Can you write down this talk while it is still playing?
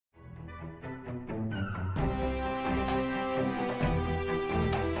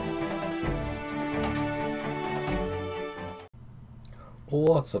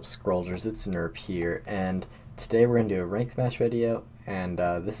What's up, Scrollers? It's Nerp here, and today we're going to do a ranked match video, and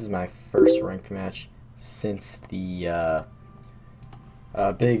this is my first ranked match since the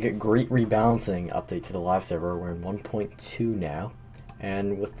big great rebalancing update to the live server. We're in 1.2 now,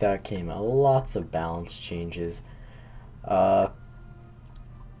 and with that came lots of balance changes. So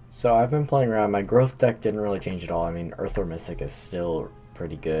I've been playing around. My growth deck didn't really change at all. I mean, Earth or Mystic is still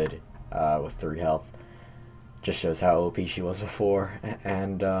pretty good with 3 health. Just shows how OP she was before.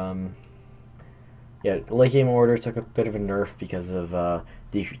 And yeah, late game order took a bit of a nerf because of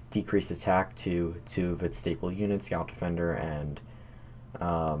decreased attack to 2 of its staple units, Scout Defender and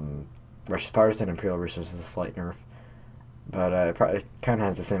Righteous Partisan. Imperial Resources, a slight nerf, but it kind of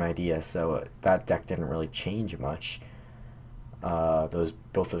has the same idea, so that deck didn't really change much. Both those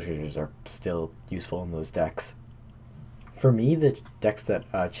creatures are still useful in those decks. For me, the decks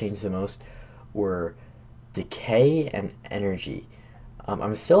that changed the most were Decay and Energy.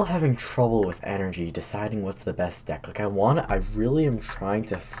 I'm still having trouble with Energy, deciding what's the best deck. Like, I really am trying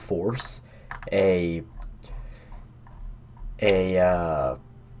to force a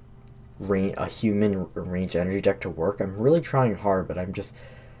human range energy deck to work. I'm really trying hard, but I'm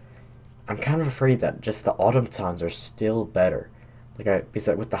kind of afraid that just the automatons are still better. Because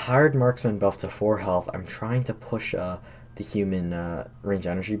with the hired marksman buff to 4 health, I'm trying to push the human range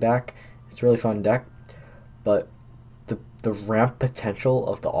energy back. It's a really fun deck, but the ramp potential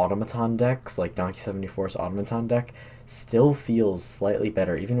of the automaton decks, like Decay 74's automaton deck, still feels slightly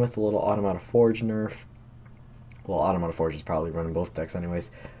better, even with a little Automata Forge nerf. Well, Automata Forge is probably running both decks anyways.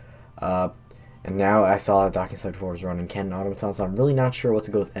 And now I saw Decay 74 is running Cannon Automaton, so I'm really not sure what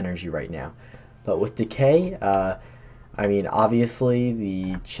to go with Energy right now. But with Decay, I mean, obviously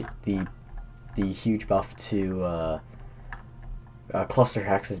the huge buff to Cluster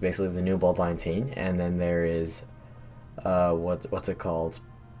Hex is basically the new Bloodline Taint, and then there is what's it called?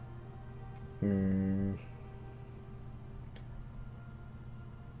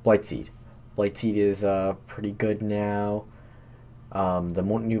 Blightseed. Blightseed is pretty good now. The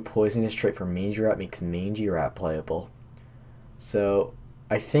new Poisonous trait for Mangy Rat makes Mangy Rat playable. So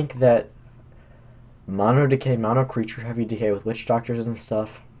I think that Mono Decay, Mono Creature Heavy Decay with Witch Doctors and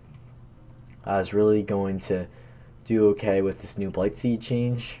stuff is really going to do okay with this new Blightseed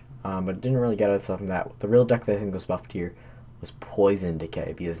change. But it didn't really get itself from that. The real deck that I think was buffed here was Poison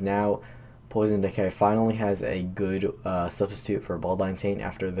Decay, because now Poison Decay finally has a good substitute for Bloodline Taint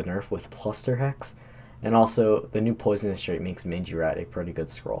after the nerf with Cluster Hex, and also the new Poisonous trait makes Mangy Rat a pretty good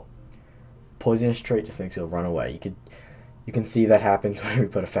scroll. Poisonous trait just makes you run away. You can see that happens when we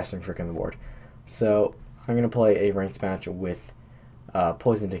put a Festering Frick on the board. So I'm gonna play a ranked match with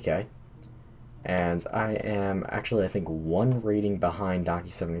Poison Decay. And I am actually, I think, 1 rating behind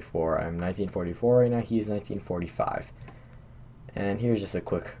Decay 74. I'm 1944 right now, he's 1945. And here's just a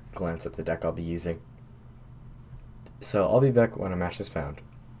quick glance at the deck I'll be using. So I'll be back when a match is found.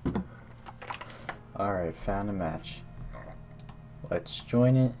 Alright, found a match. Let's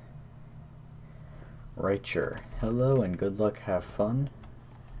join it. Right, sure. Hello and good luck, have fun.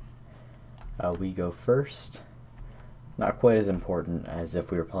 We go first. Not quite as important as if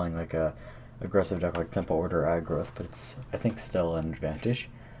we were playing like a aggressive deck like Tempo Order Ag Growth, but it's, I think, still an advantage.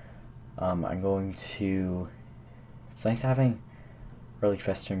 I'm going to... It's nice having early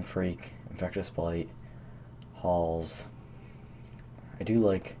Festering Freak, Infectious Blight, Halls. I do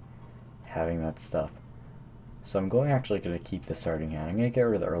like having that stuff. So I'm actually going to keep the starting hand. I'm going to get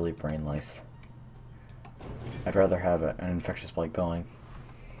rid of the early Brain Lice. I'd rather have an Infectious Blight going.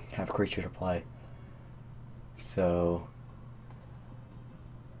 Have creature to play. So...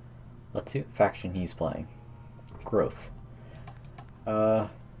 let's see what faction he's playing. Growth.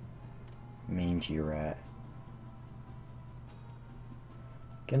 Mangy Rat.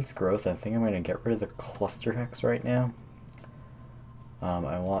 Against Growth, I think I'm going to get rid of the Cluster Hex right now.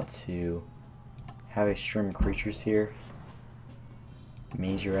 I want to have a string of creatures here.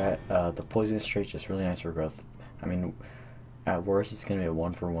 Mangy Rat. The Poisonous trait is just really nice for Growth. I mean, at worst, it's going to be a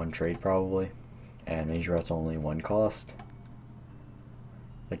 1-for-1 trade probably. And Mangy Rat's only 1 cost.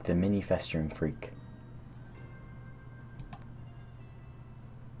 Like the mini Festering Freak.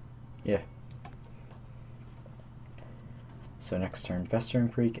 Yeah. So next turn, Festering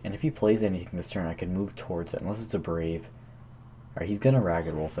Freak, and if he plays anything this turn, I can move towards it, unless it's a Brave. Alright, he's gonna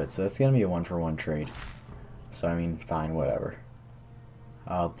Ragged Wolf it, so that's gonna be a 1-for-1 trade. So I mean, fine, whatever.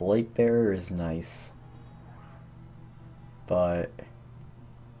 Blight Bearer is nice. But...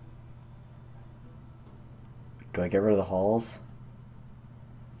 do I get rid of the Halls?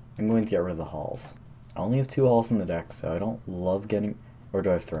 I'm going to get rid of the Halls. I only have 2 Halls in the deck, so I don't love getting... or do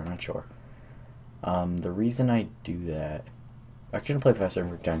I have 3? I'm not sure. The reason I do that I shouldn't play the Fester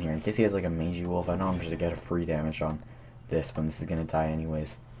Rook down here. In case he has like a mangy wolf, I know I'm just gonna get a free damage on this when this is gonna die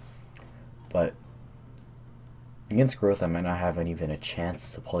anyways. But against growth, I might not have even a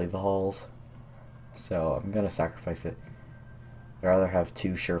chance to play the halls, so I'm gonna sacrifice it. I'd rather have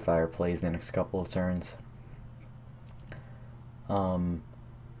 2 surefire plays the next couple of turns.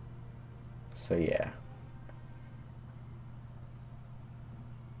 So yeah.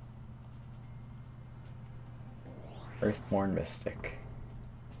 Earthborn Mystic.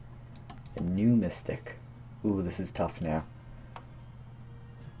 A new Mystic. Ooh, this is tough now.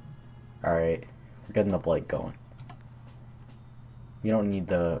 Alright, we're getting the Blight going. We don't need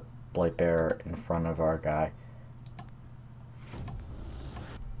the Blight Bearer in front of our guy.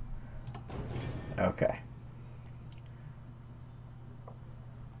 Okay.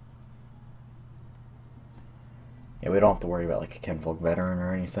 Yeah, we don't have to worry about like a Kinfolk Veteran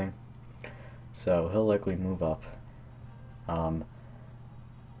or anything. So he'll likely move up.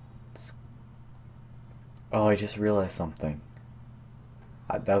 Oh, I just realized something.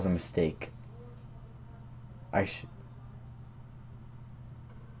 That was a mistake. I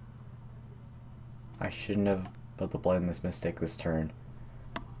shouldn't have put the Blight on this Mystic this turn,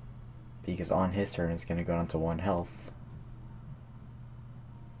 because on his turn it's going to go down to 1 health.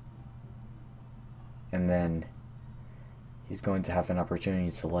 And then he's going to have an opportunity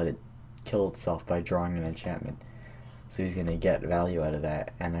to let it kill itself by drawing an enchantment. So he's going to get value out of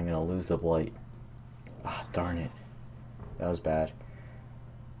that, and I'm going to lose the Blight. Ah, darn it. That was bad.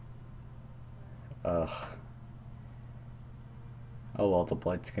 Ugh. Oh well, the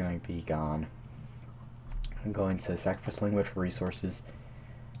Blight's going to be gone. I'm going to sacrifice language for resources,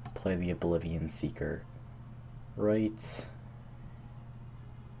 play the Oblivion Seeker. Right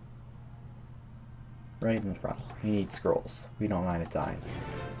in front. We need scrolls. We don't mind it dying.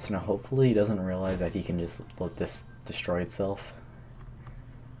 So now hopefully he doesn't realize that he can just let this destroy itself.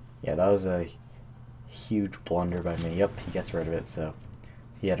 Yeah, that was a huge blunder by me. Yep, he gets rid of it, so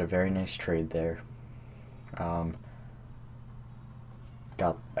he had a very nice trade there.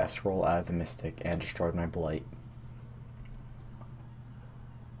 Got a scroll out of the Mystic and destroyed my Blight.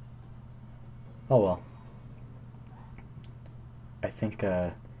 Oh well. I think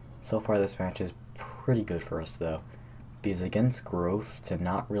so far this match is pretty good for us though, because against growth, to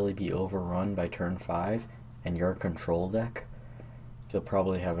not really be overrun by turn 5 and your control deck, you'll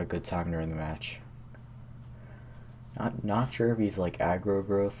probably have a good time during the match. Not sure if he's like aggro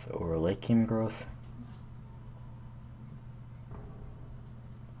growth or late game growth.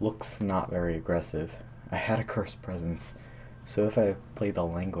 Looks not very aggressive. I had a Cursed Presence, so if I played the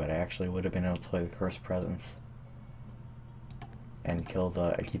Languid, I actually would have been able to play the Cursed Presence and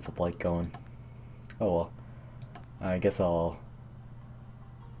keep the Blight going. Oh well. I guess I'll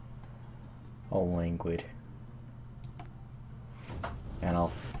Languid. And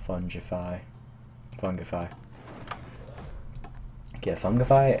I'll Fungify. Yeah,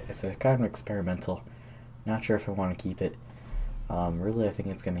 Fungify is a kind of experimental. Not sure if I want to keep it. Really, I think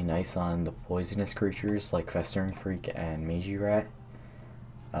it's going to be nice on the poisonous creatures like Festering Freak and Magi Rat.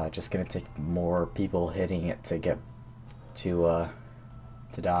 Just going to take more people hitting it to get to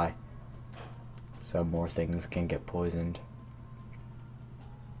die. So more things can get poisoned.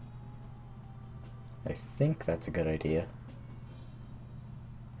 I think that's a good idea.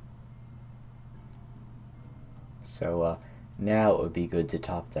 So now it would be good to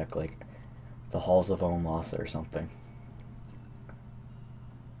top deck like the Halls of Omlasa or something,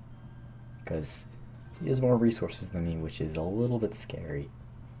 because he has more resources than me, which is a little bit scary.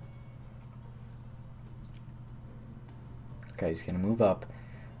 Okay, he's gonna move up.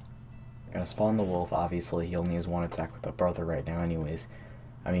 Gonna spawn the wolf. Obviously, he only has 1 attack with the brother right now anyways.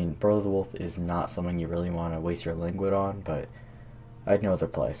 I mean, Brother the Wolf is not something you really want to waste your Languid on, but I had no other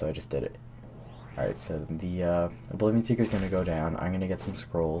play, so I just did it. Alright, so the Oblivion Seeker is going to go down. I'm going to get some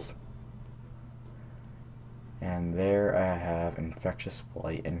scrolls. And there I have Infectious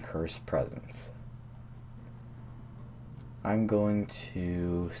Blight and Cursed Presence. I'm going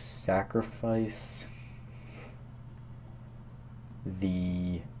to sacrifice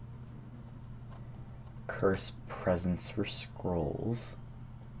the Cursed Presence for scrolls.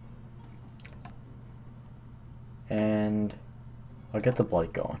 And I'll get the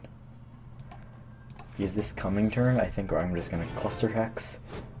Blight going. Because this coming turn, I think I'm just going to Cluster Hex,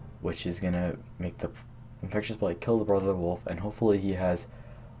 which is going to make the Infectious Blight kill the Brother of the Wolf, and hopefully he has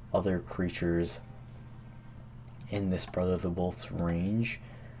other creatures in this Brother of the Wolf's range,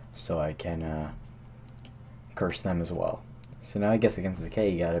 so I can curse them as well. So now I guess against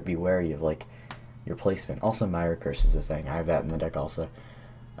Decay, you gotta be wary of like your placement. Also, Myra Curse is a thing. I have that in the deck also.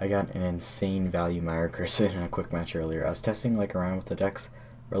 I got an insane value Mire Curse in a quick match earlier. I was testing like around with the decks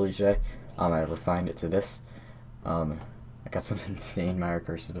earlier today. I refined it to this. I got some insane Mire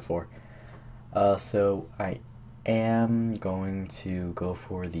Curses before. So I am going to go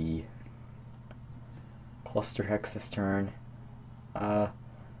for the Cluster Hex this turn.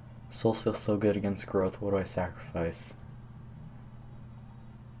 Soul Steel's so good against growth. What do I sacrifice?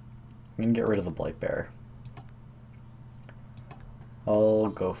 I'm gonna get rid of the Blight Bearer. I'll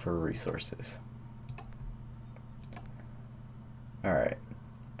go for resources. Alright.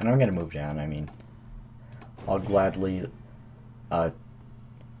 And I'm gonna move down, I mean. I'll gladly... Alright,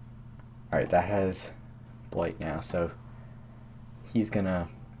 that has Blight now, so he's gonna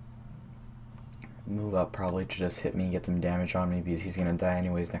move up probably to just hit me and get some damage on me because he's gonna die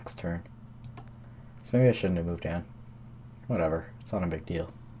anyways next turn. So maybe I shouldn't have moved down. Whatever, it's not a big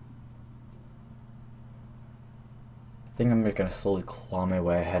deal. I think I'm gonna slowly claw my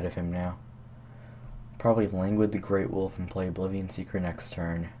way ahead of him now. Probably Languid the Great Wolf and play Oblivion Seeker next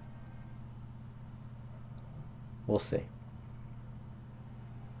turn. We'll see.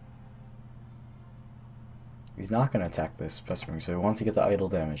 He's not gonna attack this Pestering, so he wants to get the idle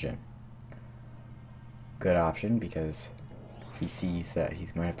damage in. Good option because he sees that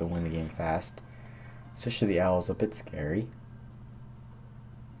he's going to have to win the game fast. Switch to the Owl's a bit scary.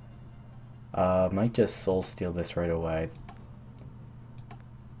 Might just Soul Steal this right away.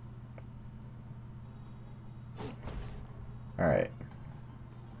 Alright.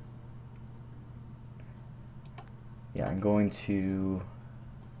 Yeah, I'm going to...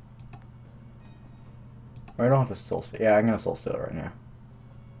 I don't have to Soul Steal. Yeah, I'm going to Soul Steal right now.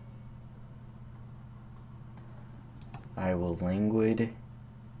 I will Languid.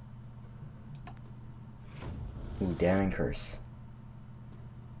 Ooh, Damning Curse.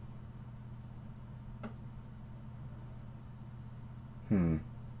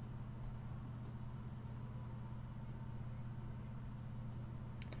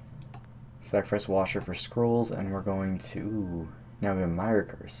 Sacrifice Washer for scrolls, and we're going to... Ooh, now we have Mire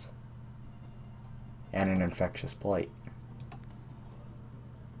Curse. And an Infectious Blight.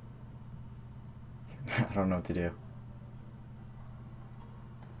 I don't know what to do.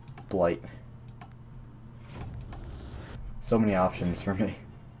 Blight. So many options for me.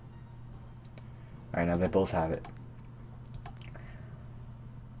 Alright, now they both have it.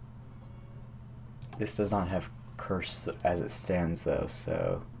 This does not have curse as it stands though,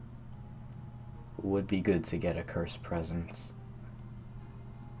 so it would be good to get a curse presence.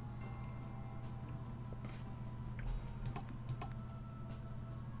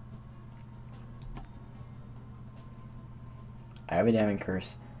 I have a Damning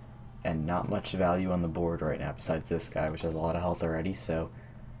Curse and not much value on the board right now besides this guy, which has a lot of health already, so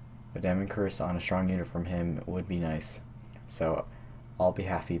a Damning Curse on a strong unit from him would be nice. So I'll be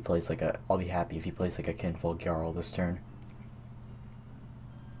happy if he plays like a Kinfolk Jarl this turn.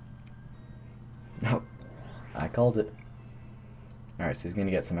 Nope. I called it. Alright, so he's gonna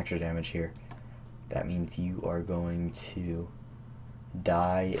get some extra damage here. That means you are going to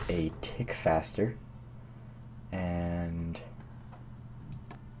die a tick faster. And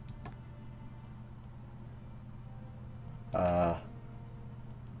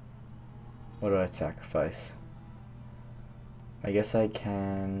what do I sacrifice? I guess I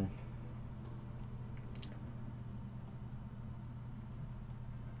can...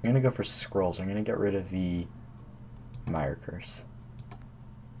 I'm gonna go for scrolls. I'm gonna get rid of the Mire Curse.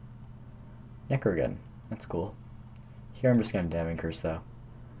 Necrogun. That's cool. Here I'm just gonna Damning Curse though.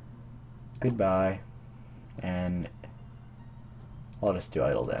 Goodbye. And I'll just do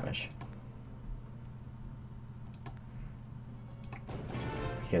idle damage.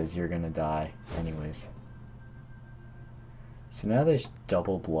 Because you're gonna die anyways. So now there's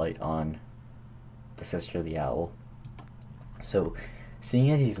double Blight on the Sister of the Owl. So, seeing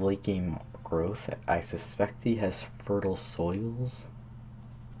as he's late game growth, I suspect he has Fertile Soils.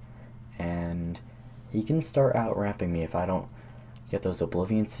 And he can start out ramping me if I don't get those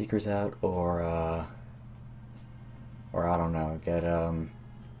Oblivion Seekers out, or I don't know, get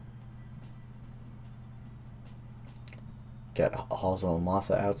Halls of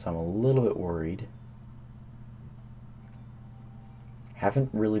Masa out, so I'm a little bit worried. Haven't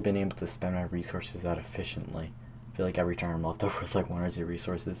really been able to spend my resources that efficiently. I feel like every turn I'm left over with like 1 or 2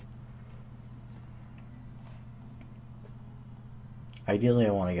 resources. Ideally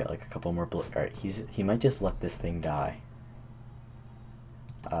I want to get like a couple more Alright, he might just let this thing die.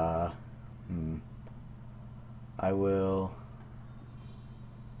 I will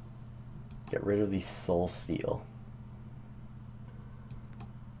get rid of the Soul Steal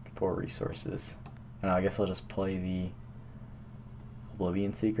for resources. And I guess I'll just play the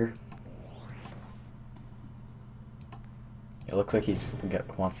Oblivion Seeker. It looks like he just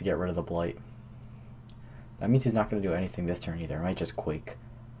wants to get rid of the Blight. That means he's not going to do anything this turn either. He might just Quake.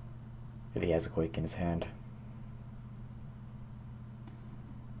 If he has a Quake in his hand.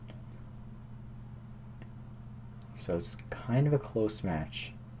 So it's kind of a close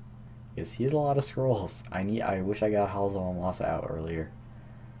match. Because he has a lot of scrolls. I wish I got Halzo and Lossa out earlier.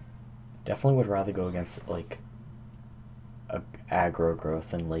 Definitely would rather go against like a aggro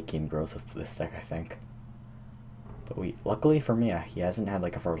growth than Lakean growth of this deck, I think. But luckily for me, he hasn't had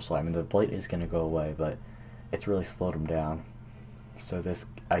like a Fertile Soul. I mean, the Blight is gonna go away, but it's really slowed him down. So this,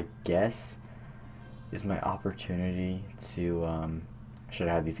 I guess, is my opportunity to, I should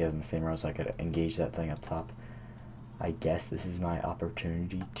have had these guys in the same row so I could engage that thing up top. I guess this is my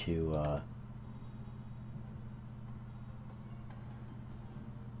opportunity to,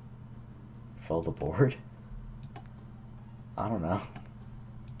 fill the board. I don't know.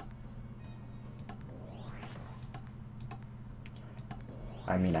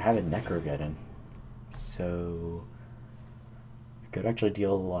 I mean, I have a Necrogeddon, so I could actually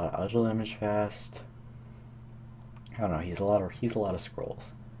deal a lot of idle damage fast. I don't know. He's a lot of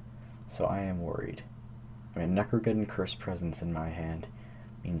scrolls, so I am worried. I mean, Necrogeddon Curse Presence in my hand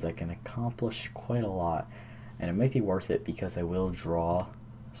means I can accomplish quite a lot, and it might be worth it because I will draw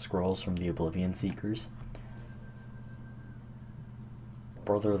scrolls from the Oblivion Seekers.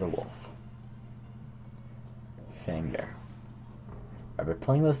 Brother of the Wolf. Fangbear. By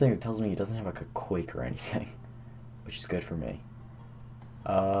playing those things, it tells me he doesn't have like a Quake or anything, which is good for me.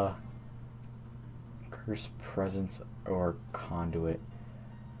 Curse Presence or Conduit.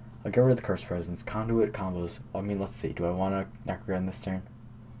 I'll get rid of the Curse Presence. Conduit combos. I mean, let's see. Do I want to Necrogeddon this turn?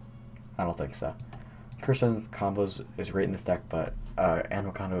 I don't think so. Curse Presence combos is great in this deck, but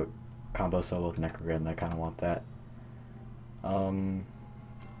Animal Conduit combo solo with Necrogeddon, I kind of want that.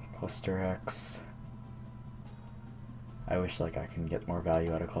 Cluster Hex. I wish like I can get more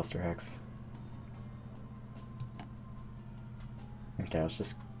value out of Cluster Hex. Okay,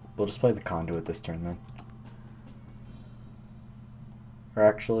 we'll just play the Conduit this turn then. Or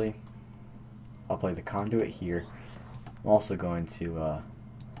actually, I'll play the Conduit here. I'm also going to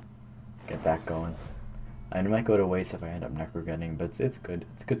get that going. And it might go to waste if I end up Necrogedding, but it's good.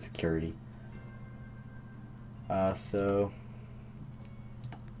 It's good security. So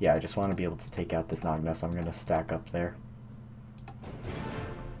yeah, I just want to be able to take out this Nagna, so I'm going to stack up there.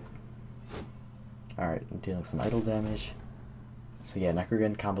 Alright, I'm dealing some idle damage. So yeah,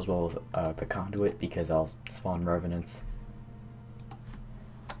 Necrogeddon combos well with the Conduit because I'll spawn Revenants.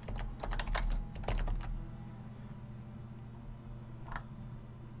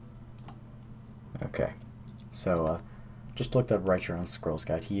 Okay, so just looked up Write Your Own Scrolls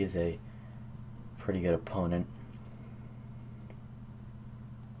Guide. He is a pretty good opponent.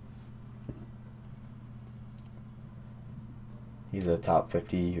 He's a top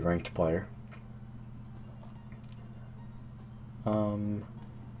 50 ranked player.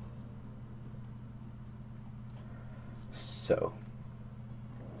 So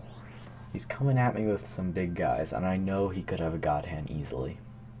he's coming at me with some big guys, and I know he could have a God Hand easily.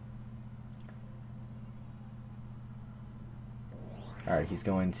 Alright, he's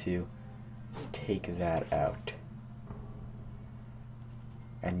going to take that out.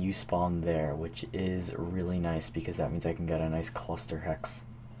 And you spawn there, which is really nice because that means I can get a nice Cluster Hex.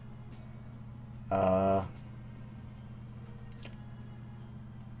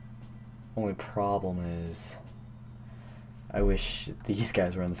 Only problem is I wish these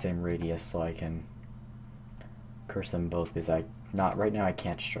guys were in the same radius so I can curse them both, because right now I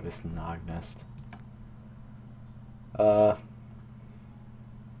can't destroy this Nog Nest. I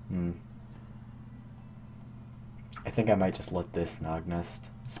think I might just let this Nog Nest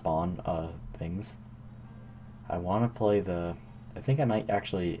spawn things. I want to play the... I think I might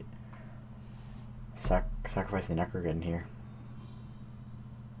actually sacrifice the Necrogeddon here.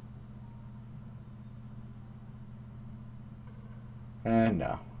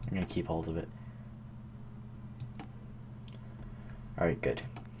 No, I'm going to keep hold of it. Alright, good.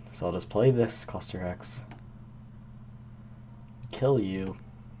 So I'll just play this Cluster Hex. Kill you.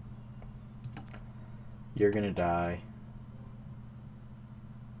 You're gonna die.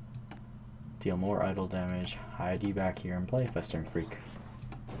 Deal more idle damage. Hide you back here and play Festering Freak.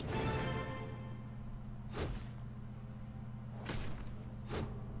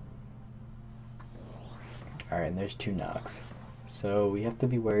 Alright, and there's two Nogs. So we have to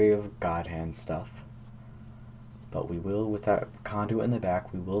be wary of God Hand stuff. But we will, with that Conduit in the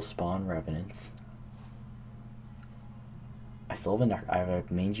back, we will spawn Revenants. I still have I have a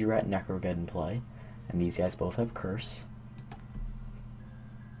Mangy Rat Necrogeddon play. And these guys both have Curse.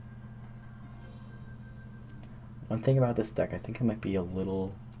 One thing about this deck, I think it might be a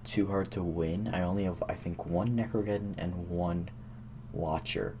little too hard to win. I only have, I think, one Necrogeddon and one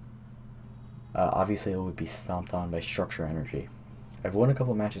Watcher. Obviously, it would be stomped on by Structure Energy. I've won a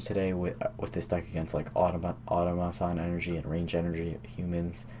couple matches today with this deck against like Automaton Energy and Range Energy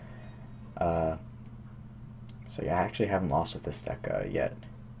humans. So yeah, I actually haven't lost with this deck yet.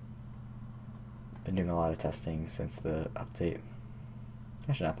 Been doing a lot of testing since the update.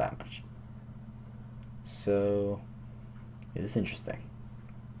 Actually, not that much. So, it is interesting.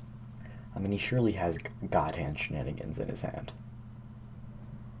 I mean, he surely has God Hand shenanigans in his hand.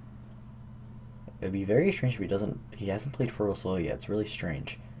 It'd be very strange if he doesn't. He hasn't played Fertile Soil yet. It's really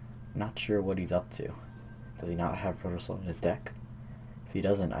strange. I'm not sure what he's up to. Does he not have Fertile Soil in his deck? If he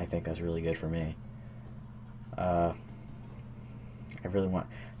doesn't, I think that's really good for me. I really want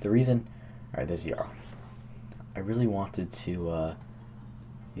the reason. All right, there's Jarl. I really wanted to.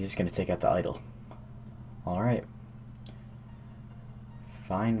 He's just gonna take out the idol. All right.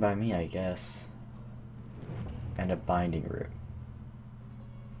 Fine by me, I guess. And a Binding Root.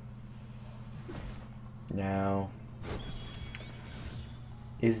 Now,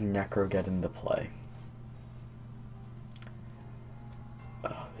 is Necrogeddon the play?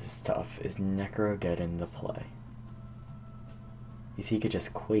 Oh, this is tough. Is Necrogeddon the play? You see, he could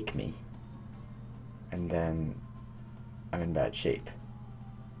just Quake me, and then I'm in bad shape.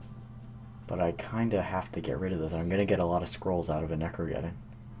 But I kinda have to get rid of this. I'm gonna get a lot of scrolls out of a Necrogeddon.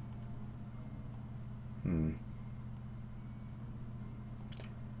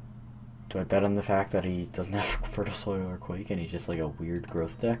 Do I bet on the fact that he doesn't have Fertile Soil or Quake and he's just like a weird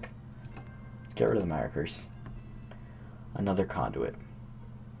growth deck? Get rid of the markers. Another Conduit.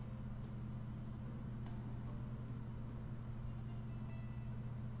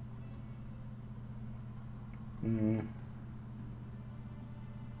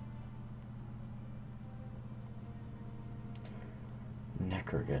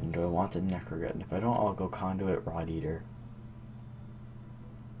 Necrogeddon. Do I want a Necrogeddon? If I don't, I'll go Conduit, Rod Eater.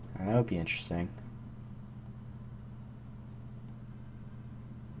 And that would be interesting.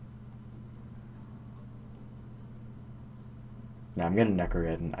 Yeah, I'm getting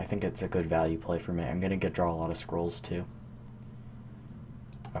Necrogeddon. I think it's a good value play for me. I'm gonna draw a lot of scrolls too.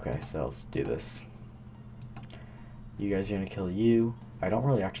 Okay, so let's do this. You guys are gonna kill you. I don't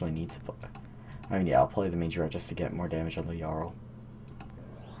really actually need to play. I mean, yeah, I'll play the Major just to get more damage on the Jarl.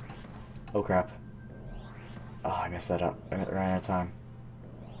 Oh crap. Oh, I messed that up. I ran out of time.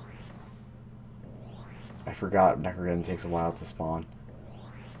 I forgot Necrogeddon takes a while to spawn.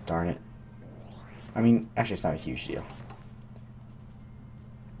 Darn it. I mean, actually it's not a huge deal.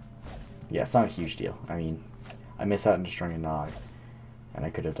 Yeah, it's not a huge deal. I mean, I missed out on destroying a Nog, and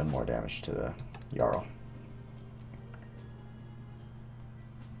I could have done more damage to the Jarl.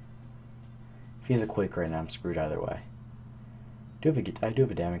 If he has a Quake right now, I'm screwed either way. I do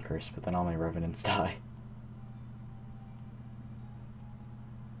have a Damning Curse, but then all my Revenants die.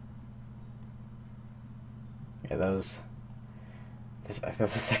 Yeah, that's the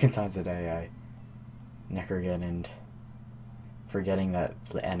second time today I Necrogeddon, forgetting that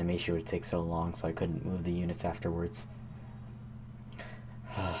the animation would take so long, so I couldn't move the units afterwards.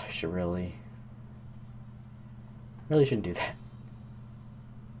 I should really shouldn't do that.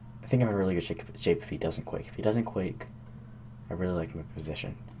 I think I'm in really good shape if he doesn't Quake. If he doesn't Quake, I really like my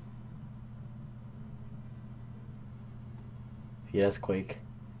position. If he does Quake,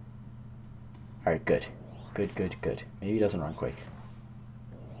 alright, good. Good. Maybe he doesn't run Quake.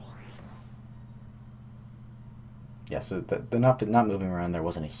 Yeah, so the not moving around there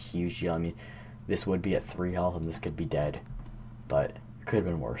wasn't a huge deal. I mean, this would be at 3 health and this could be dead, but it could have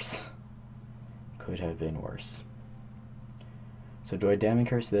been worse. Could have been worse. So do I Damning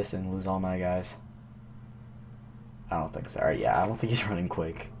Curse this and lose all my guys? I don't think so. Alright, yeah, I don't think he's running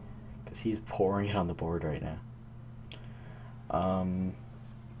Quake, because he's pouring it on the board right now.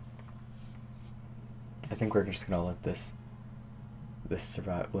 I think we're just gonna let this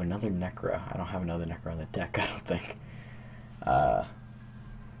survive. Oh, another Necro. I don't have another Necro on the deck, I don't think. I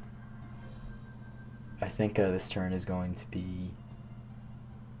think this turn is going to be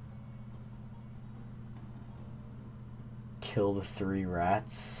kill the 3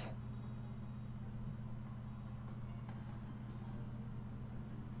 rats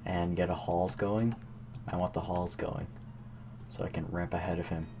and get a Halls going. I want the Halls going so I can ramp ahead of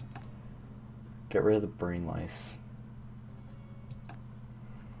him. Get rid of the Brain Lice.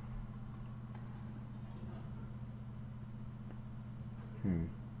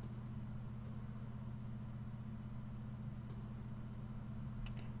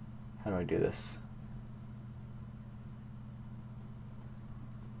 How do I do this?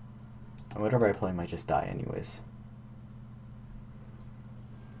 Whatever I play might just die anyways.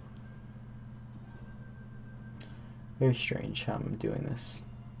 Very strange how I'm doing this.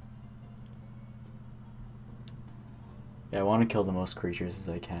 Yeah, I want to kill the most creatures as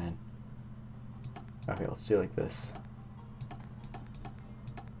I can. Okay, let's do it like this.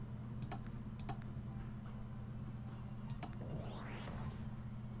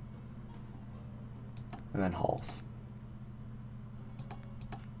 And then halls.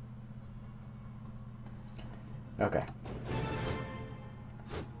 Okay.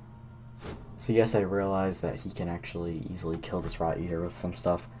 So yes, I realize that he can actually easily kill this Rot Eater with some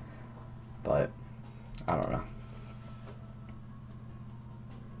stuff, but I don't know.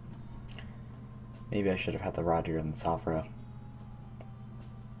 Maybe I should have had the Rot Eater in the top row.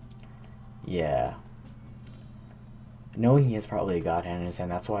 Yeah. Knowing he has probably a God Hand in his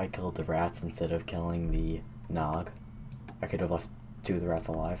hand, that's why I killed the rats instead of killing the Nog. I could have left 2 of the rats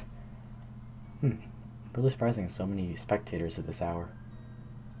alive. Really surprising, so many spectators at this hour.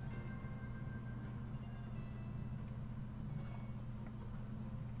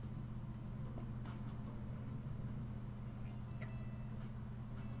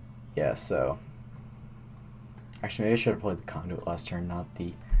 Yeah, so... Actually, maybe I should have played the Conduit last turn, not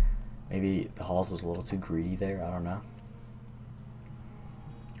the... Maybe the Halls was a little too greedy there, I don't know.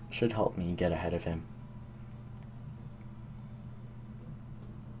 Should help me get ahead of him.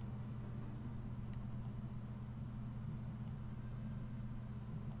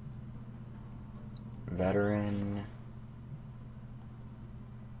 Veteran...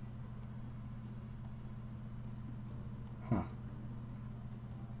 Huh.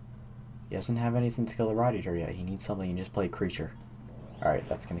 He doesn't have anything to kill the Rot Eater yet. He needs something. He can just play creature. Alright,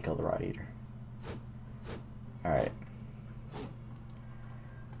 that's gonna kill the Rot Eater. Alright.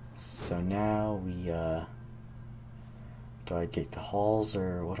 So now we, do I take the halls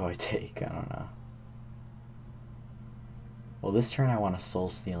or what do I take? I don't know. Well, this turn I want to Soul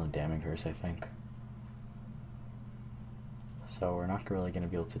Steal and Damning Curse, I think. So we're not really going to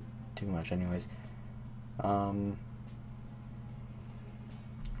be able to do much anyways.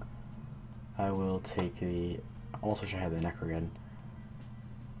 I will take the... I almost wish I had the Necrogeddon.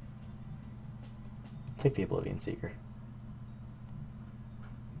 Take the Oblivion Seeker.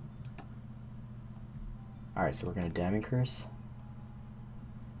 Alright, so we're going to Damning Curse.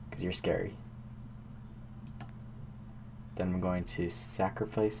 Because you're scary. Then I'm going to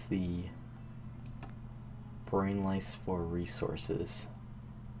sacrifice the Brain Lice for resources.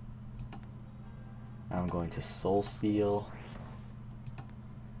 Now I'm going to Soul Steal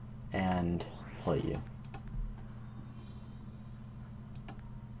and play you.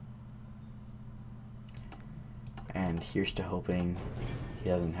 And here's to hoping he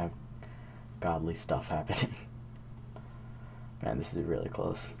doesn't have godly stuff happening. Man, this is really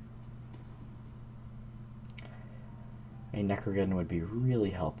close. A Necrogeddon would be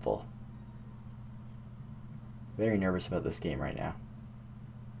really helpful. Very nervous about this game right now.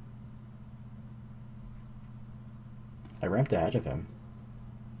 I ramped ahead of him.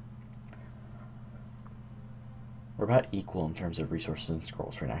 We're about equal in terms of resources and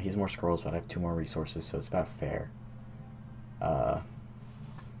scrolls right now. He has more scrolls, but I have 2 more resources, so it's about fair.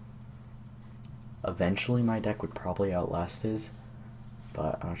 Eventually my deck would probably outlast his,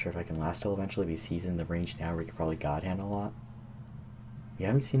 but I'm not sure if I can last till eventually because he's in the range now where he could probably God Hand a lot. We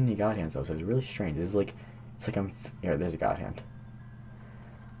haven't seen any God Hands though, so it's really strange. This is like, it's like I'm, yeah, there's a God Hand.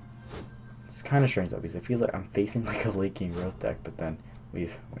 It's kind of strange though because it feels like I'm facing like a late game growth deck, but then we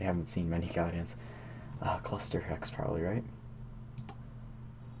haven't seen many God Hands. Cluster Hex probably, right?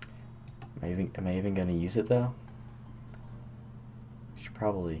 Am I even gonna use it though? Should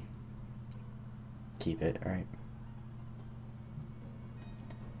probably keep it, right?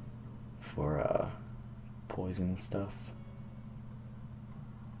 For poison stuff.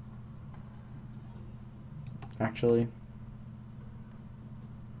 Actually,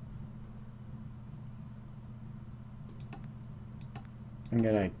 I'm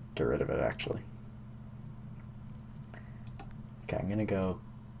gonna get rid of it actually. Okay, I'm gonna go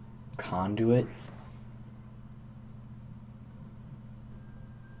Conduit.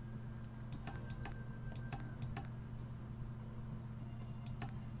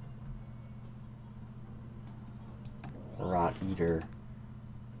 Rot Eater.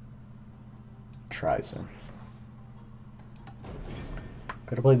 Tribesman.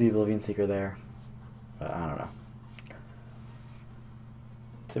 Could have played the Oblivion Seeker there, but I don't know.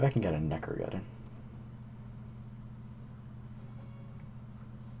 Let's see if I can get a Necrogeddon.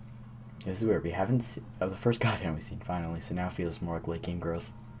 Yeah, this is weird. We haven't seen... That was the first God Hand we've seen, finally, so now it feels more like late game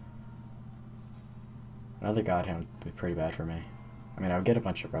growth. Another God Hand would be pretty bad for me. I mean, I would get a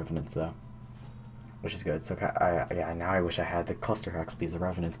bunch of Revenants, though. Which is good. So, yeah, now I wish I had the Cluster Hex because the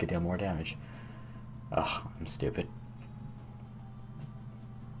Revenants could deal more damage. Ugh, I'm stupid.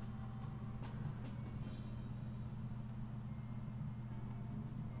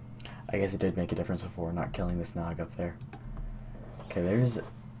 I guess it did make a difference before not killing this Nog up there. Okay, there's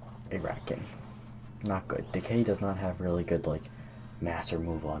a Rat King. Not good. Decay does not have really good, like, mass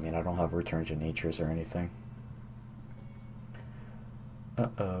removal. I mean, I don't have Return to Natures or anything.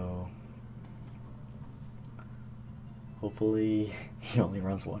 Uh-oh. Hopefully he only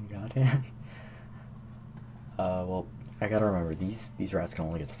runs one Godhand. Well, I gotta remember, these rats can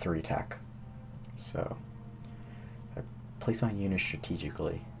only get 3 attack. So, if I place my unit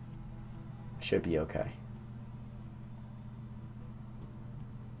strategically, I should be okay.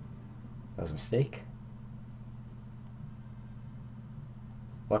 That was a mistake.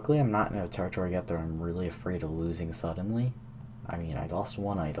 Luckily, I'm not in a territory yet that I'm really afraid of losing suddenly. I mean, I lost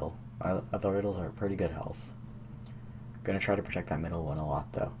 1 idol. Other idols are pretty good health. I'm gonna try to protect that middle one a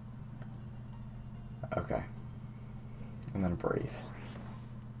lot, though. Okay. And then Brave.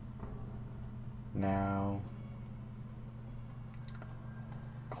 Now...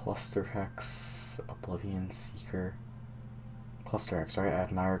 Cluster Hex, Oblivion Seeker... Cluster Hex, right? I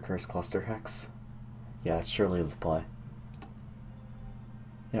have Myra Curse, Cluster Hex. Yeah, that's surely the play.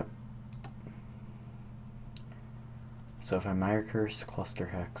 Yep. So if I Myra Curse, Cluster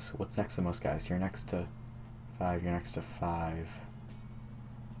Hex, what's next to most guys? You're next to 5, you're next to 5.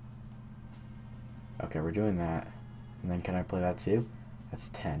 Okay, we're doing that. And then can I play that too? That's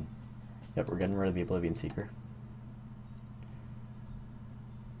 10. Yep, we're getting rid of the Oblivion Seeker.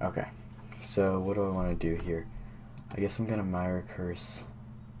 Okay, so what do I want to do here? I guess I'm gonna Myra Curse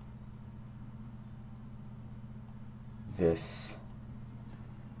this.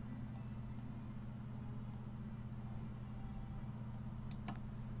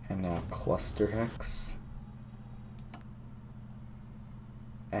 And now Cluster Hex.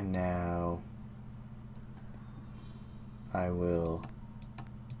 And now I will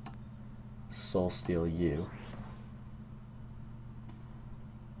Soul Steal you.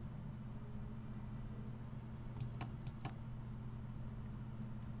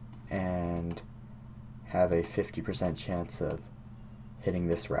 And have a 50% chance of hitting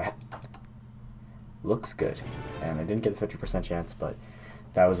this rat. Looks good. And I didn't get the 50% chance, but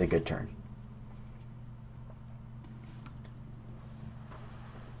that was a good turn.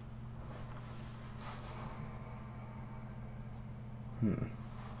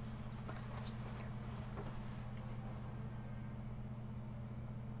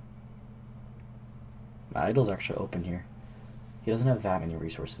 My idol's actually open here. He doesn't have that many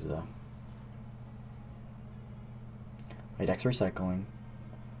resources, though. My deck's recycling.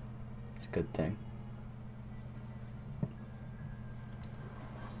 It's a good thing.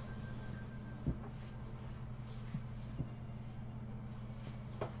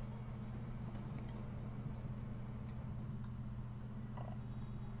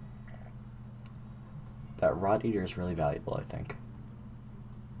 That Rot Eater is really valuable, I think.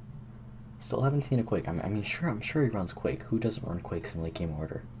 Still haven't seen a Quake. I'm sure he runs Quake. Who doesn't run Quakes in late game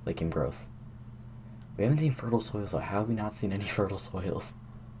order? Late game growth. We haven't seen Fertile Soils, though. How have we not seen any Fertile Soils?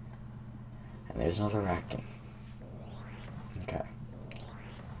 And there's another Rat King. Okay.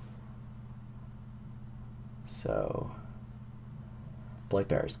 So...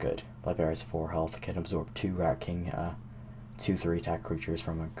 Blightbear is good. Blightbear has 4 health, can absorb 2 Rat King, 2 3-attack creatures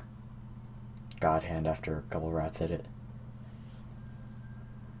from a God Hand after a couple rats hit it.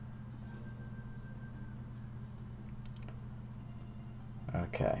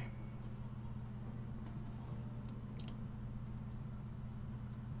 Okay.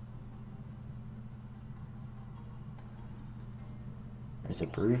 There's a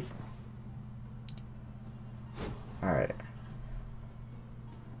Brute. Alright.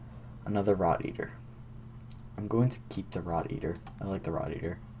 Another Rot Eater. I'm going to keep the Rot Eater. I like the Rot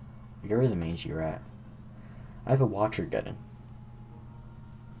Eater. Get rid of the Mangy Rat. I have a Watcher Geddon.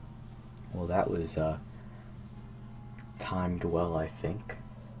 Well, that was timed well, I think.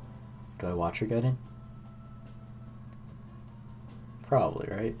 Do I Watcher Geddon? Probably,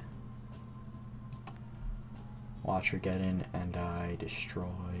 right? Watcher Geddon, and I destroy...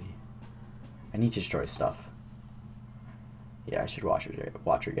 I need to destroy stuff. Yeah, I should Watcher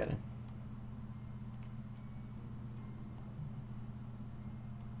Geddon.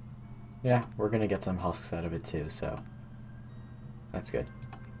 Yeah, we're gonna get some husks out of it too, so that's good.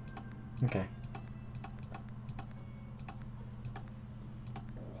 Okay.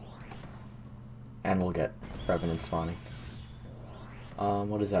 And we'll get Revenant spawning.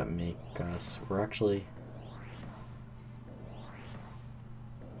 What does that make us? We're actually...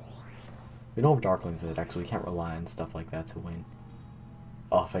 We don't have Darklings in the deck, so we can't rely on stuff like that to win.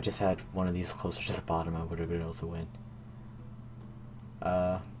 Oh, if I just had one of these closer to the bottom, I would have been able to win.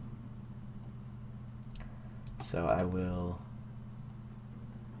 So I will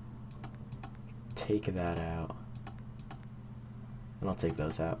take that out. And I'll take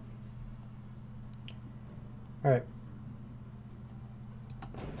those out. Alright.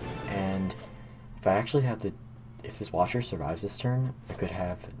 And if I actually have the... If this Watcher survives this turn, I could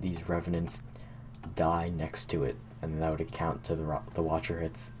have these Revenants die next to it, and that would account to the Watcher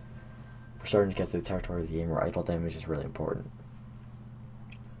hits. We're starting to get to the territory of the game where idle damage is really important.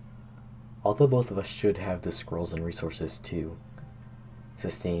 Although both of us should have the scrolls and resources to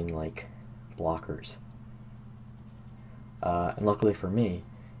sustain, like, blockers. And luckily for me,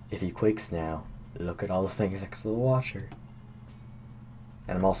 if he quakes now, look at all the things next to the Watcher.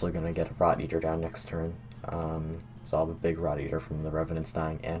 And I'm also going to get a Rot Eater down next turn. So I'll have a big Rot Eater from the Revenants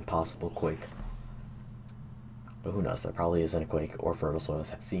dying and possible Quake. But who knows, there probably isn't a Quake or Fertile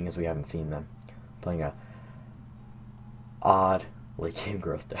Soils, seeing as we haven't seen them. Playing a odd late game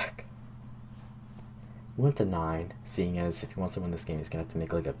growth deck. We went to 9, seeing as if he wants to win this game, he's going to have to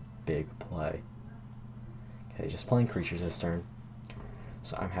make like a big play. Okay, just playing creatures this turn,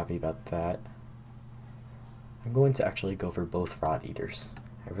 so I'm happy about that. I'm going to actually go for both Rot Eaters.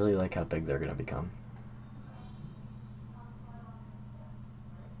 I really like how big they're going to become.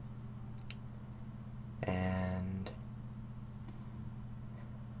 And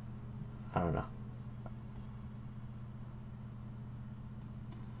I don't know.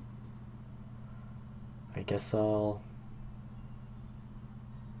 I guess I'll...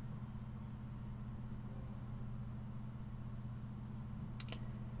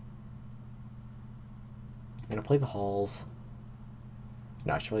 I'm gonna play the Halls.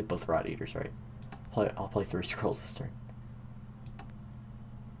 No, I should play both Rot Eaters, right? I'll play 3 Scrolls this turn.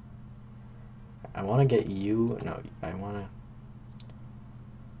 I want to get you... No, I want to...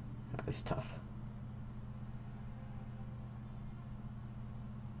 That is tough.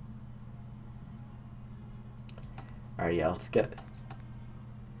 Alright, yeah, let's get...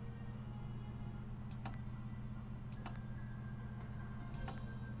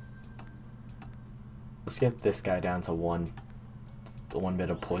 Let's get this guy down to the 1 bit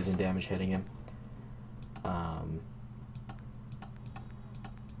of poison damage hitting him.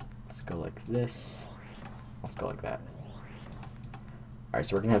 Let's go like this. Let's go like that. Alright,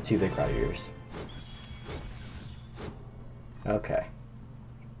 so we're gonna have 2 big Rot Eaters. Okay.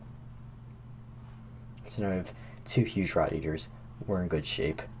 So now we have 2 huge Rot Eaters. We're in good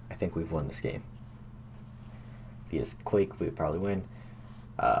shape. I think we've won this game. If he has Quake, we would probably win.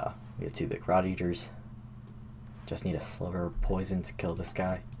 We have 2 big Rot Eaters. Just need a sliver of poison to kill this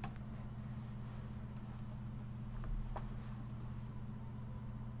guy.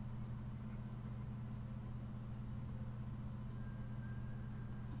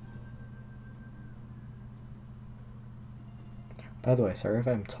 By the way, sorry if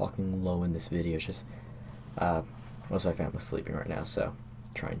I'm talking low in this video, it's just most of my family's sleeping right now, so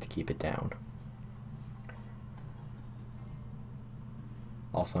trying to keep it down.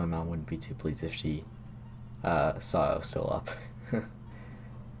 Also, my mom wouldn't be too pleased if she saw I was still up.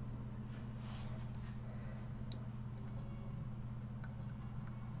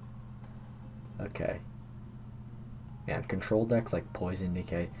 Okay. And control decks like Poison,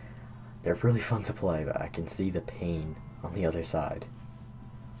 Decay, they're really fun to play, but I can see the pain on the other side.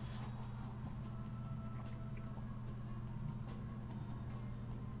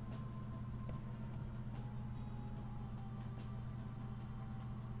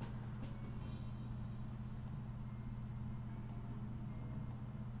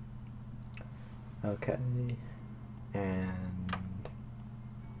 Okay, and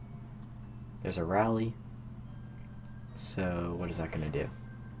there's a rally, so what is that going to do?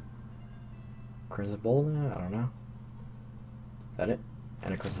 Crimson Bowl now? I don't know. Is that it?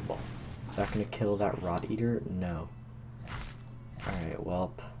 And a Crimson Bowl. Is that going to kill that Rot Eater? No. Alright,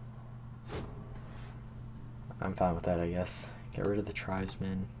 well, I'm fine with that, I guess. Get rid of the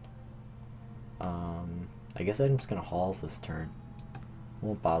Tribesmen. I guess I'm just going to Halls this turn.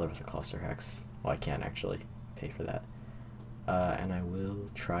 Won't bother with the Cluster Hex. Well, I can't actually pay for that. And I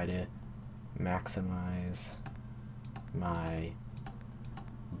will try to maximize my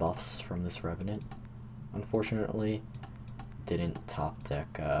buffs from this Revenant. Unfortunately, didn't top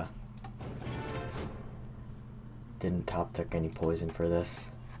deck any poison for this.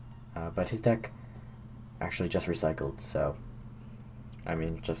 But his deck actually just recycled, so I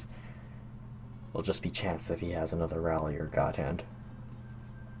mean, will just be chance if he has another Rally or God Hand.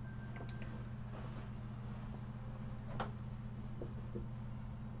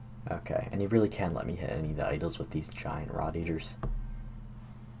 Okay, and he really can let me hit any of the idols with these giant Rot Eaters.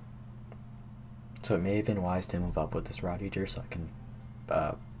 So it may have been wise to move up with this Rot Eater so I can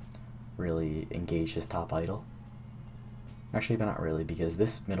really engage his top idol. Actually, but not really, because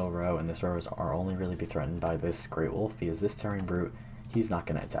this middle row and this row are only really be threatened by this Great Wolf, because this Terran Brute, he's not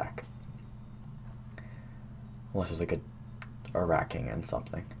going to attack. Unless there's like a Rat King and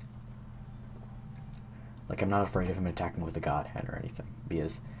something. Like, I'm not afraid of him attacking with a God Hand or anything,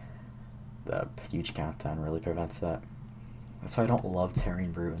 because the huge countdown really prevents that. That's why I don't love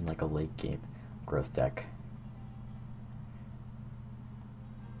Terran Brute in like a late game growth deck.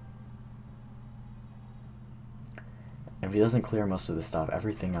 And if he doesn't clear most of the stuff,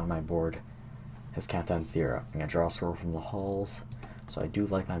 everything on my board has countdown 0. I'm going to draw a scroll from the halls, so I do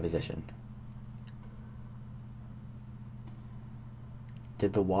like my position.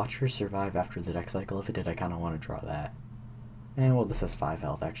 Did the Watcher survive after the deck cycle? If it did, I kind of want to draw that. And well, this has 5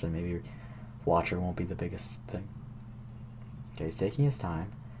 health actually, maybe Watcher won't be the biggest thing. Okay, he's taking his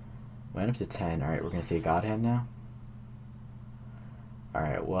time. Went up to 10. Alright, we're going to see a God Hand now.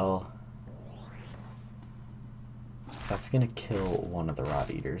 Alright, well, that's going to kill one of the Rot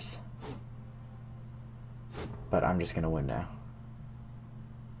Eaters. But I'm just going to win now.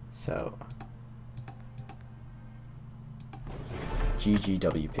 So,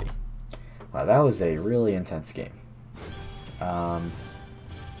 GGWP. Wow, that was a really intense game. I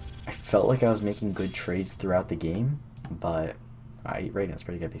felt like I was making good trades throughout the game, but Radiant's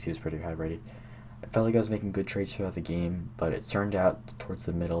pretty good because he was pretty high rated. I felt like I was making good trades throughout the game, but it turned out towards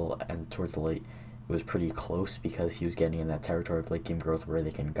the middle and towards the late, it was pretty close because he was getting in that territory of late game growth where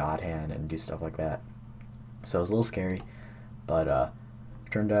they can God Hand and do stuff like that. So it was a little scary, but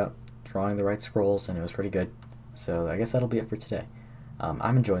turned out drawing the right scrolls and it was pretty good. So I guess that'll be it for today.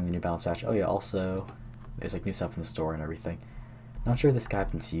 I'm enjoying the new balance patch. Oh yeah, also there's like new stuff in the store and everything. Not sure if this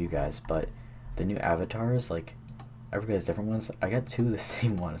happened to you guys, but the new avatars, like everybody has different ones. I got 2 of the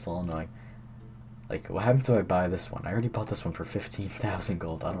same one. It's a little annoying. Like, what happens if I buy this one? I already bought this one for 15,000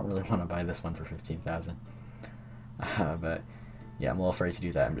 gold. I don't really want to buy this one for 15,000. But yeah, I'm a little afraid to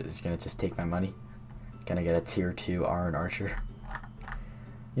do that. I'm just gonna take my money. Gonna get a tier 2 Iron Archer.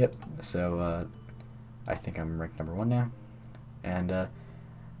 Yep. So I think I'm ranked number 1 now, and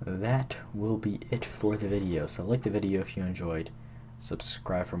that will be it for the video. So like the video if you enjoyed,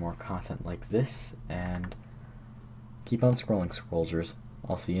 subscribe for more content like this, and keep on scrolling, Scrollgers.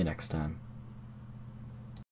 I'll see you next time.